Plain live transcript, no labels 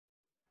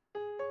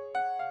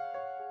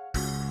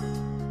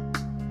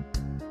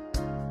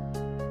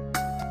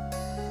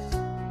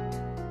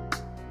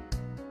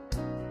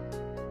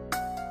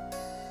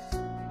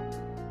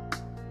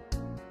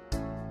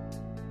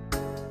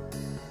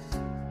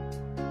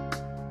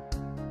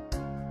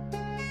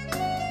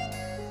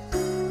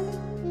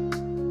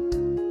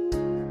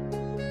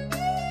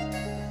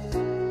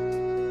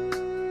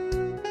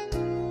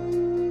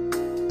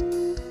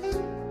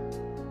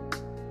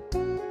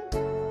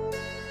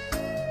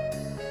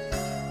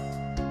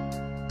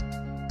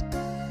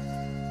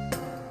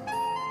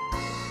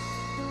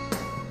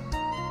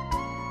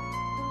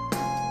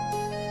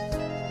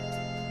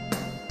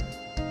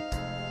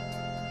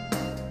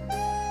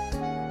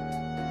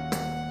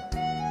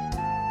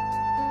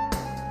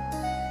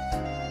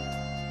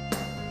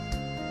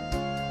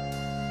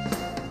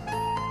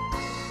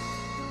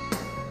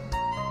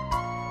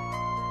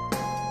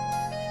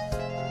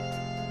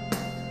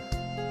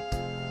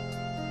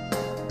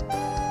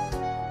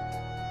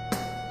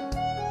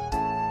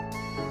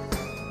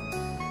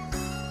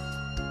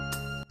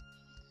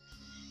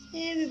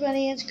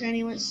everybody, it's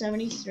Granny with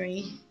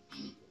 73.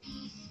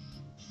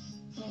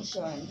 Oh,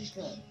 sorry, I'm just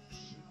gonna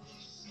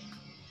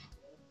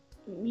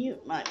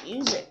mute my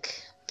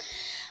music.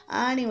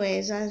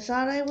 Anyways, I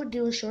thought I would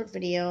do a short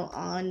video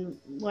on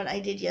what I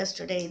did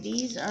yesterday.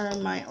 These are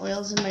my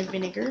oils and my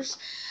vinegars.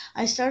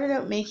 I started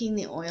out making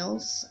the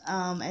oils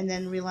and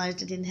then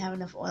realized I didn't have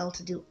enough oil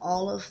to do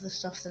all of the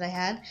stuff that I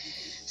had.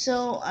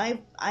 So I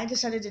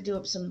decided to do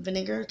up some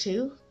vinegar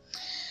too.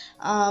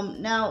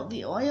 Now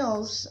the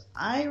oils,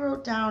 I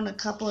wrote down a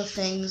couple of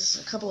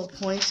things, a couple of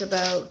points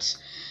about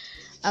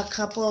a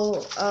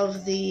couple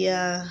of the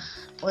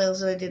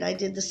oils that I did. I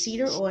did the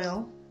cedar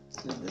oil.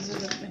 This is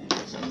the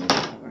vinegars I'm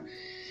moving over.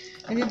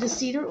 I did the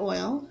cedar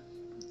oil,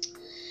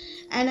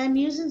 and I'm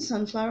using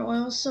sunflower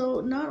oil,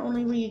 so not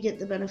only will you get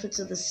the benefits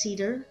of the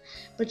cedar,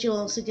 but you'll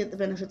also get the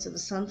benefits of the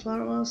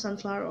sunflower oil.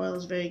 Sunflower oil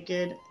is very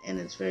good, and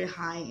it's very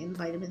high in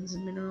vitamins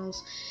and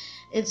minerals.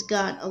 It's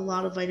got a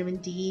lot of vitamin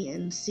D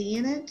and C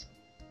in it,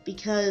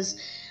 because,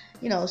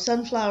 you know,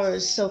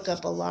 sunflowers soak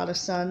up a lot of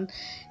sun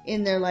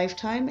in their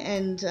lifetime,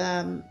 and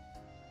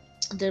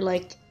they're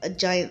like a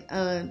giant,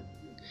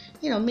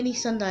 mini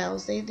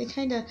sundials. They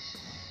kind of,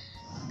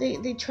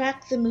 they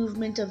track the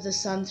movement of the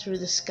sun through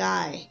the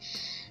sky,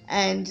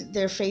 and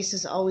their face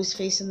is always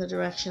facing the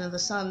direction of the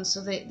sun,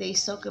 so they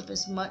soak up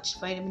as much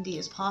vitamin D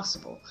as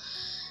possible.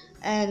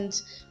 And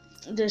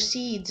their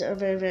seeds are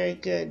very, very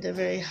good. They're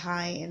very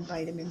high in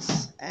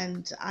vitamins,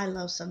 and I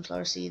love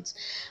sunflower seeds.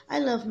 I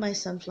love my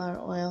sunflower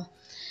oil.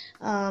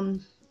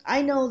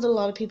 I know that a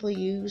lot of people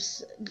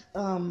use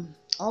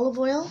olive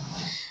oil,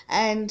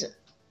 and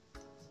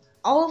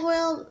olive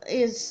oil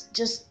is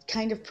just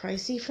kind of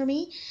pricey for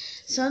me.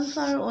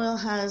 Sunflower oil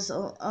has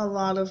a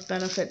lot of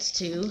benefits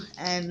too,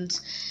 and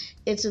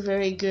it's a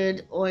very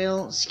good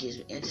oil. Excuse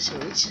me, I just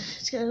reached.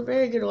 It's got a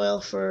very good oil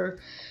for,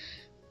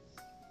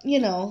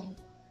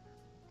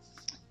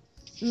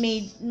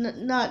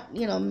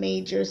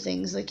 major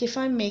things. Like if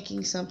I'm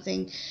making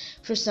something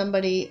for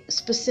somebody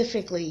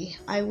specifically,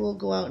 I will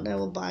go out and I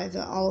will buy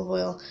the olive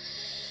oil.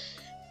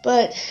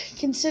 But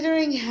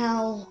considering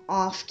how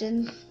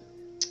often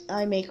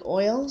I make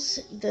oils,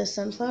 the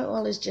sunflower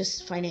oil is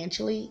just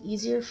financially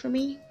easier for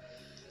me,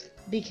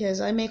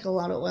 because I make a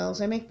lot of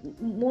oils. I make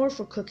more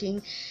for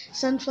cooking.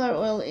 Sunflower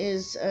oil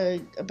is a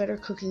better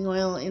cooking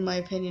oil in my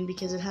opinion,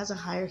 because it has a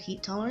higher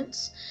heat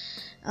tolerance.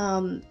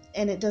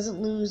 And it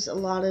doesn't lose a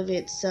lot of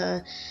its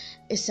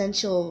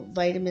essential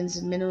vitamins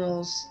and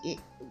minerals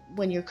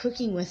when you're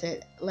cooking with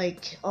it,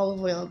 like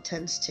olive oil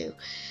tends to.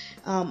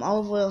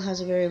 Olive oil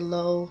has a very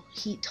low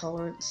heat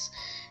tolerance,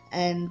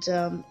 and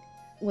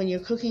when you're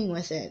cooking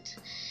with it,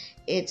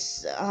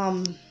 it's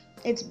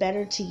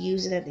better to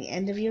use it at the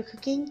end of your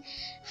cooking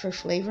for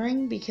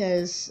flavoring,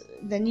 because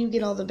then you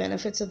get all the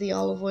benefits of the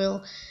olive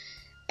oil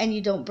and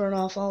you don't burn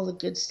off all the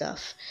good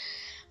stuff.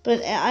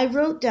 But I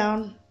wrote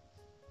down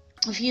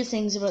a few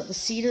things about the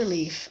cedar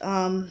leaf.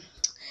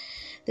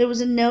 There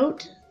was a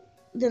note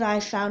that I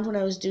found when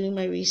I was doing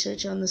my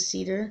research on the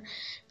cedar,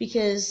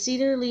 because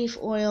cedar leaf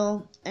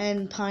oil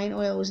and pine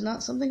oil was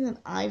not something that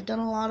I've done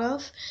a lot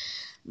of.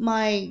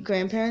 My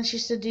grandparents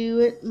used to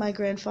do it. My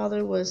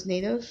grandfather was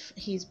native.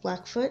 He's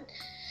Blackfoot,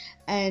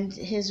 and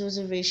his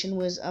reservation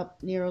was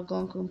up near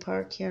Algonquin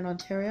Park here in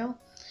Ontario.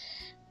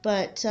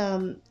 But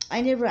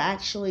I never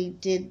actually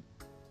did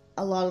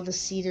a lot of the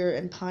cedar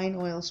and pine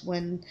oils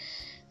when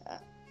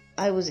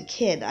I was a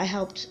kid. I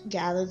helped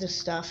gather the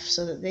stuff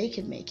so that they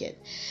could make it.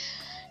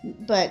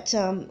 But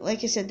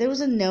like I said, there was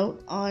a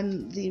note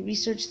on the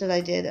research that I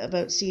did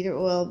about cedar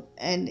oil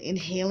and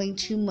inhaling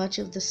too much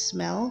of the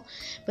smell.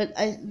 But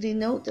the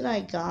note that I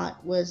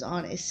got was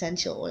on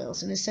essential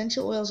oils, and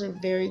essential oils are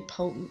very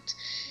potent.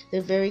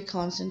 They're very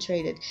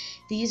concentrated.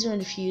 These are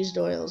infused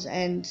oils,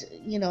 and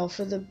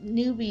for the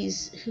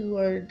newbies who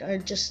are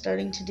just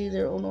starting to do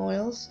their own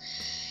oils,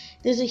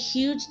 there's a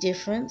huge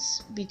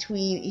difference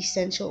between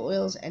essential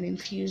oils and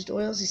infused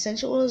oils.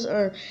 Essential oils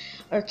are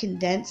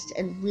condensed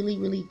and really,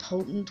 really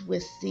potent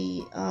with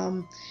the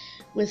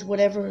with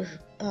whatever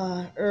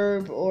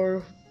herb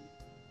or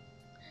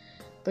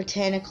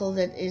botanical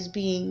that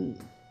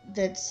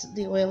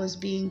the oil is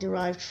being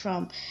derived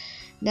from.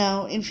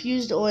 Now,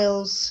 infused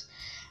oils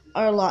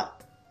are a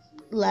lot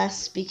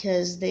less,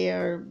 because they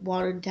are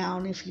watered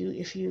down, if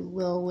you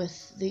will,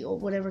 with the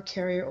whatever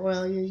carrier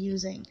oil you're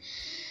using.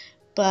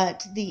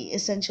 But the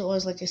essential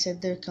oils, like I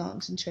said, they're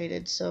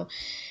concentrated. So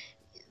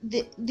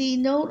the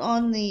note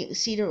on the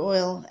cedar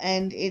oil,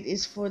 and it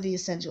is for the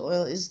essential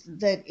oil, is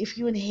that if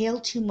you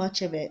inhale too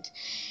much of it,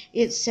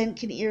 its scent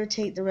can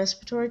irritate the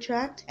respiratory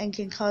tract and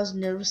can cause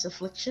nervous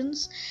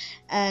afflictions.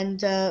 And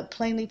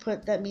plainly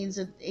put, that means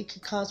that it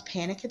could cause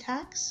panic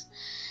attacks.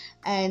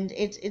 And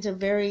it's a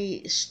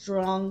very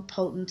strong,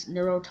 potent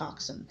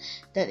neurotoxin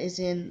that is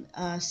in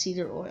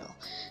cedar oil.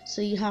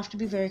 So you have to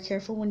be very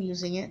careful when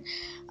using it.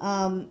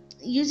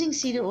 Using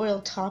cedar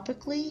oil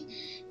topically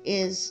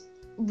is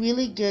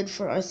really good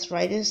for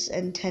arthritis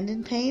and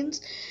tendon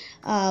pains.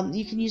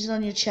 You can use it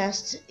on your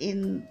chest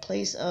in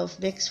place of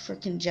Vicks for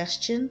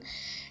congestion.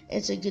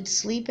 It's a good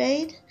sleep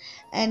aid,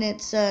 and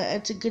it's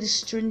a good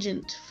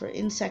astringent for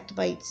insect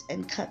bites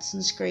and cuts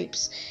and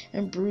scrapes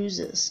and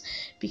bruises,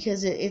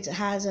 because it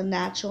has a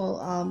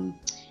natural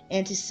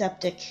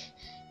antiseptic,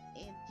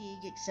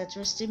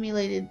 etc.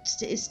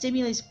 It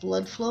stimulates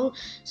blood flow.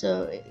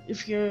 So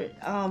if you're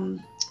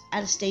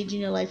at a stage in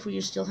your life where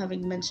you're still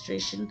having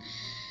menstruation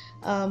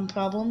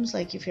problems,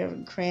 like if you're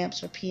having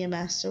cramps or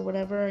PMS or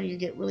whatever, or you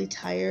get really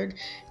tired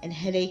and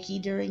headachy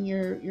during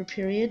your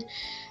period,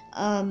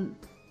 um,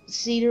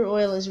 cedar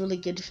oil is really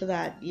good for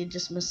that. You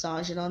just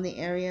massage it on the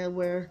area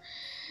where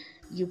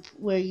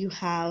you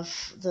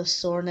have the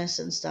soreness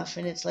and stuff,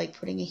 and it's like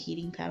putting a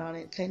heating pad on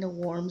it. It kind of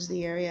warms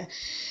the area.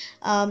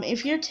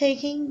 If you're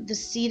taking the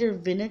cedar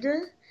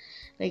vinegar,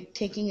 like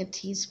taking a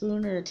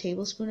teaspoon or a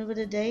tablespoon of it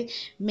a day,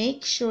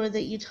 make sure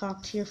that you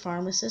talk to your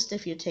pharmacist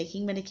if you're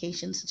taking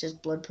medication such as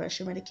blood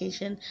pressure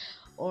medication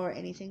or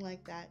anything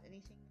like that.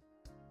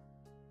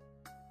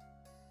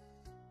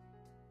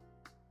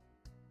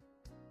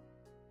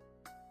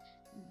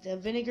 The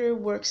vinegar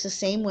works the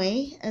same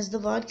way as the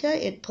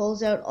vodka. It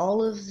pulls out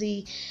all of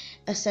the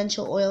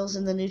essential oils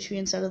and the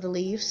nutrients out of the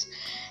leaves,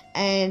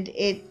 and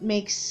it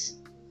makes,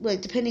 like,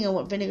 depending on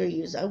what vinegar you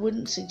use, I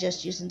wouldn't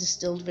suggest using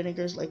distilled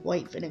vinegars like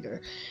white vinegar,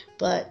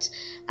 but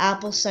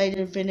apple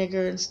cider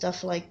vinegar and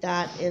stuff like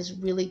that is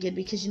really good,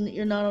 because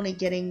you're not only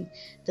getting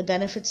the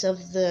benefits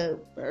of the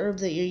herb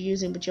that you're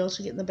using, but you're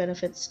also getting the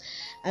benefits,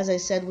 as I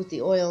said, with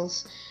the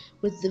oils,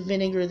 with the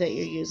vinegar that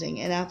you're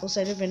using. And apple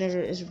cider vinegar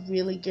is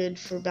really good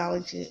for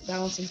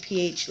balancing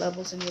pH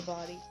levels in your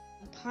body.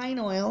 Pine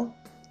oil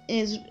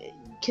is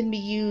can be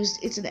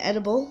used. It's an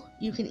edible.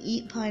 You can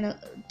eat pine.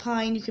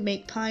 You can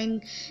make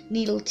pine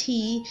needle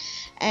tea,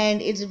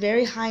 and it's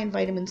very high in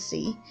vitamin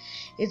C.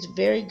 It's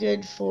very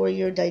good for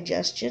your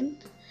digestion.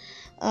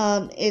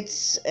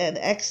 It's an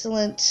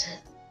excellent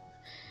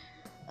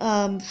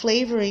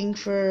flavoring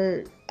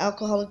for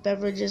alcoholic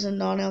beverages and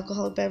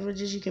non-alcoholic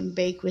beverages. You can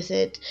bake with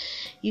it.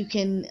 You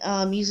can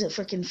use it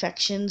for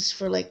confections,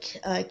 for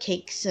like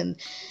cakes and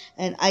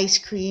ice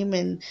cream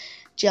and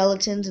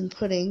gelatins and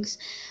puddings.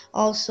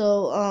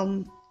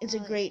 Also, it's a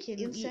great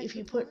if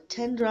you put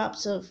 10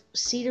 drops of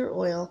cedar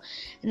oil.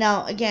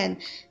 Now, again,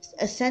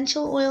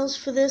 essential oils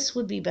for this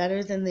would be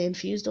better than the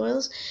infused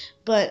oils,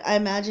 but I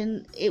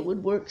imagine it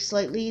would work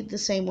slightly the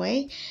same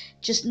way,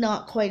 just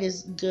not quite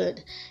as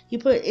good.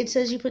 It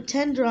says you put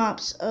 10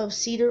 drops of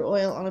cedar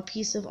oil on a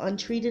piece of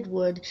untreated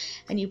wood,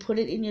 and you put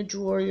it in your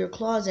drawer or your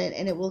closet,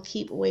 and it will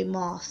keep away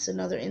moths and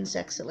other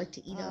insects that like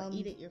to eat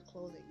at your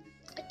clothing.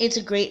 It's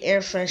a great air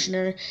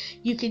freshener.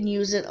 You can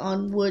use it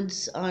on wood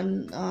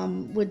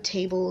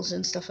tables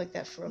and stuff like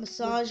that. For a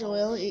massage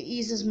oil, it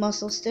eases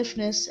muscle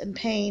stiffness and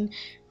pain.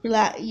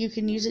 You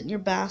can use it in your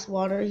bath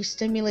water. It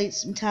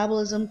stimulates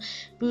metabolism,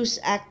 boosts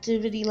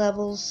activity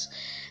levels,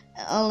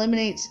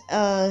 eliminates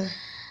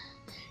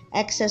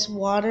excess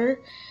water,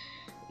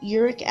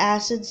 uric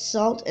acid,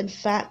 salt, and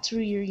fat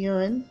through your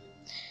urine,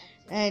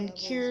 and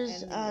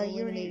cures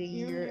eliminating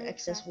your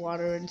excess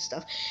water and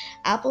stuff.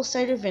 Apple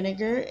cider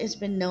vinegar has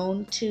been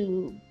known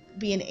to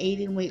be an aid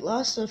in weight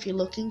loss, so if you're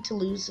looking to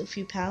lose a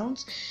few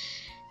pounds,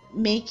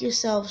 make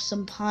yourself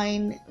some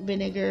pine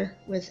vinegar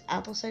with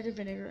apple cider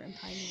vinegar and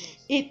pine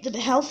needles.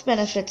 The health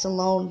benefits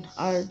alone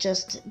are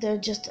they're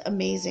just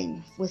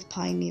amazing with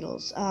pine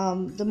needles.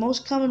 The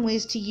most common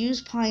ways to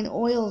use pine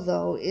oil,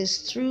 though, is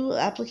through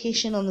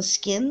application on the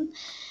skin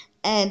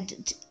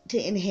and to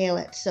inhale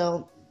it.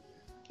 So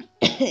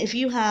if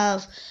you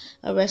have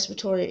a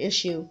respiratory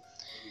issue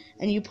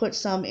and you put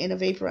some in a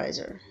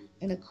vaporizer,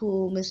 in a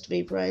cool mist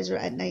vaporizer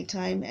at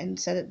nighttime, and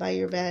set it by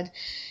your bed,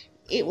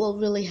 it will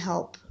really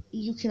help.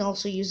 You can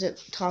also use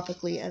it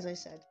topically, as I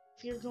said.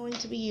 If you're going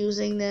to be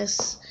using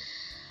this,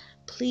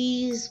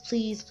 please,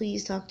 please,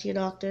 please talk to your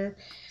doctor,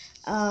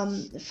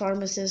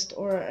 pharmacist,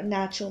 or a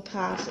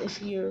naturopath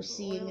if you're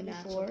seeing a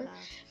naturopath.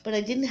 But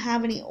I didn't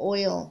have any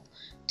oil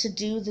to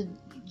do the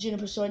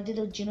juniper, so I did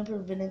a juniper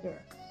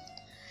vinegar.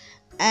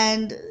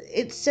 And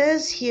it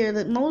says here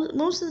that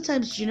most of the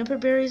times juniper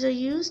berries are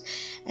used,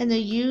 and they're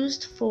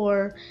used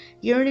for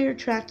urinary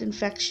tract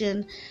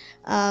infection.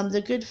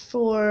 They're good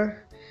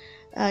for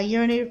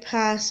urinary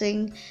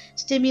passing,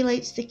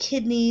 stimulates the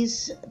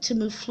kidneys to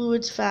move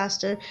fluids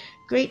faster,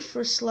 great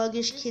for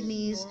sluggish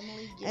kidneys,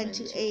 and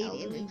to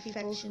aid in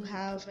infection who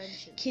have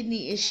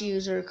kidney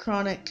issues or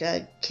chronic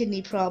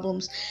kidney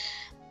problems.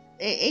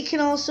 It can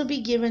also be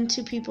given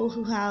to people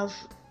who have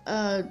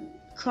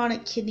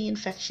chronic kidney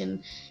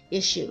infection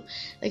issue.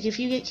 Like if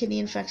you get kidney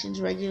infections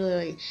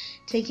regularly,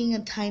 taking a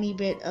tiny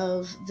bit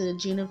of the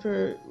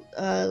juniper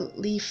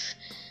leaf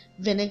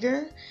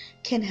vinegar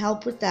can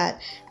help with that.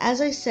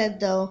 As I said,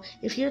 though,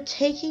 if you're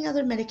taking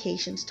other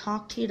medications,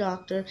 talk to your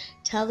doctor,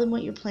 tell them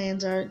what your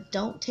plans are.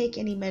 Don't take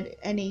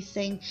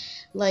anything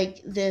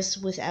like this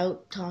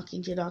without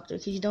talking to your doctor,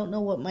 because you don't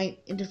know what might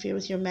interfere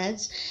with your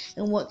meds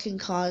and what can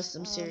cause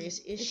some serious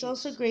issues. It's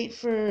also great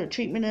for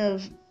treatment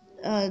of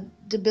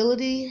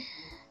debility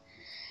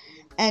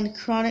and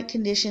chronic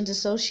conditions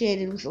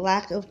associated with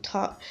lack of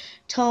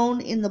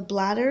tone in the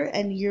bladder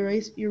and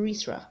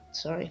urethra.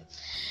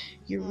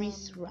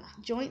 urethra.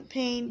 Joint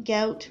pain,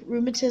 gout,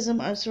 rheumatism,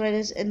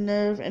 arthritis, and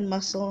nerve and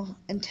muscle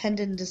and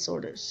tendon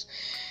disorders.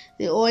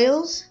 The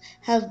oils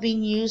have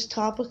been used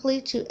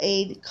topically to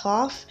aid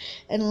cough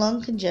and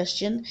lung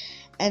congestion,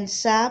 and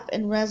sap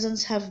and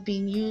resins have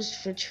been used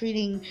for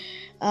treating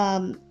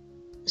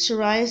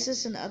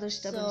psoriasis and other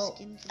stubborn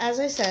skin conditions. As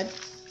I said,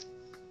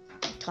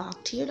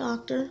 talk to your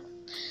doctor.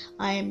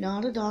 I am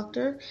not a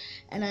doctor,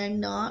 and I'm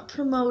not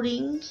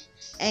promoting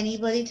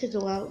anybody to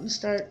go out and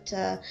start,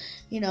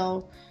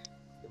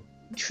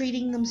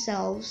 treating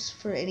themselves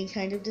for any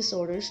kind of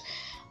disorders.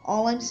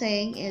 All I'm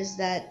saying is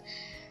that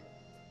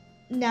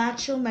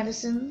natural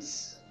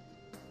medicines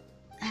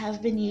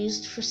have been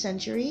used for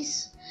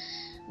centuries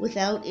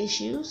without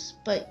issues,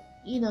 but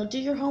do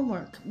your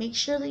homework. Make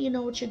sure that you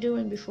know what you're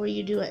doing before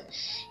you do it.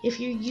 If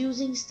you're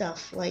using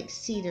stuff like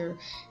cedar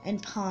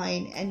and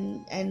pine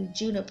and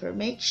juniper,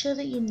 make sure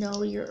that you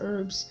know your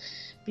herbs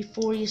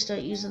before you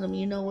start using them.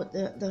 You know what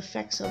the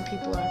effects on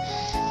people are,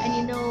 and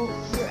you know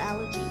your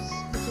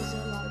allergies.